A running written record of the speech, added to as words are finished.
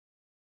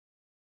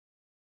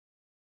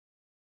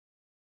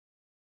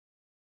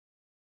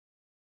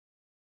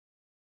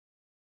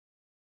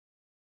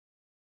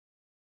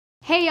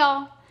Hey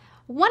y'all!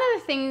 One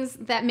of the things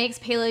that makes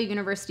Paleo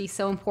University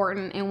so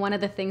important, and one of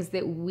the things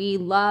that we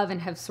love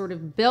and have sort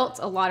of built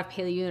a lot of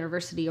Paleo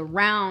University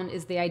around,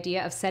 is the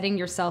idea of setting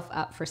yourself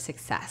up for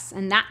success,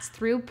 and that's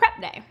through prep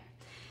day.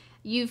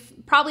 You've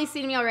probably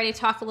seen me already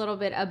talk a little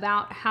bit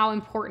about how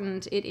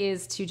important it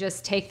is to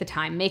just take the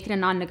time, make it a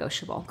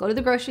non-negotiable. Go to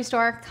the grocery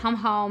store, come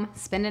home,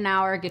 spend an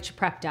hour, get your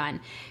prep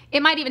done.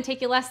 It might even take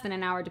you less than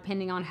an hour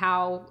depending on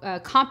how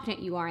competent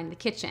you are in the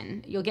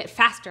kitchen. You'll get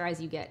faster as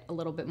you get a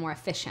little bit more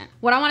efficient.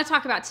 What I want to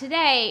talk about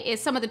today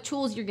is some of the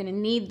tools you're going to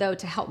need though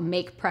to help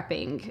make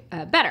prepping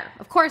better.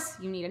 Of course,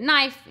 you need a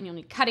knife and you'll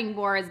need cutting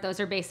boards. Those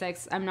are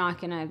basics. I'm not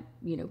going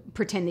to,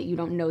 pretend that you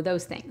don't know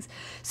those things.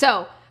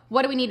 So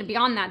what do we need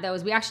beyond that though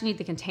is we actually need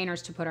the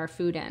containers to put our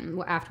food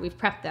in after we've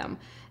prepped them.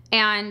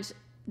 And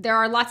there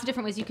are lots of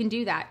different ways you can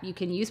do that. You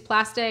can use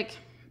plastic,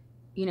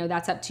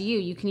 that's up to you.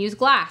 You can use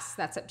glass,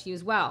 that's up to you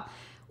as well.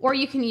 Or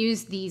you can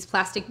use these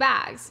plastic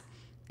bags.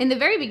 In the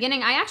very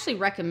beginning, I actually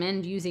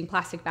recommend using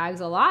plastic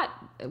bags a lot,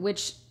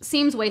 which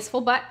seems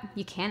wasteful, but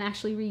you can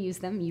actually reuse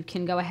them. You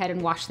can go ahead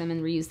and wash them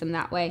and reuse them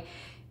that way.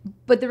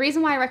 But the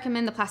reason why I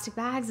recommend the plastic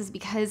bags is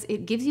because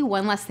it gives you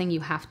one less thing you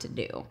have to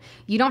do.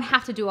 You don't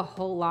have to do a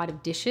whole lot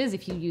of dishes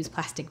if you use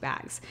plastic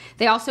bags.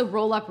 They also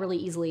roll up really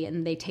easily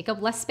and they take up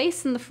less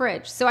space in the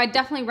fridge. So I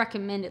definitely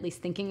recommend at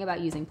least thinking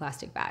about using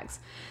plastic bags.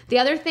 The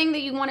other thing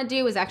that you want to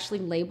do is actually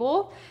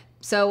label.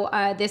 So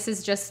this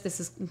is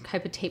a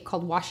type of tape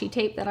called washi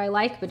tape that I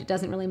like, but it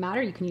doesn't really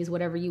matter. You can use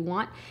whatever you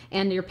want.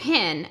 And your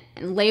pen,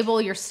 and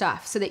label your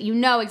stuff so that you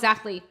know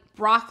exactly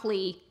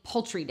broccoli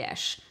poultry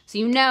dish. So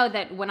you know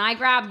that when I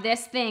grab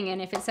this thing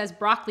and if it says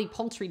broccoli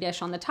poultry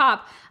dish on the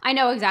top, I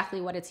know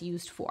exactly what it's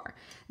used for.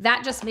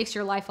 That just makes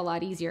your life a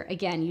lot easier.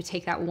 Again, you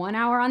take that 1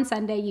 hour on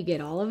Sunday, you get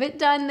all of it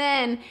done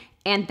then,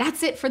 and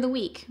that's it for the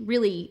week.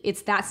 Really,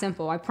 it's that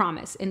simple, I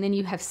promise. And then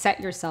you have set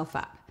yourself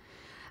up.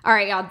 All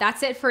right, y'all,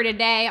 that's it for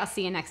today. I'll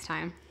see you next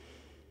time.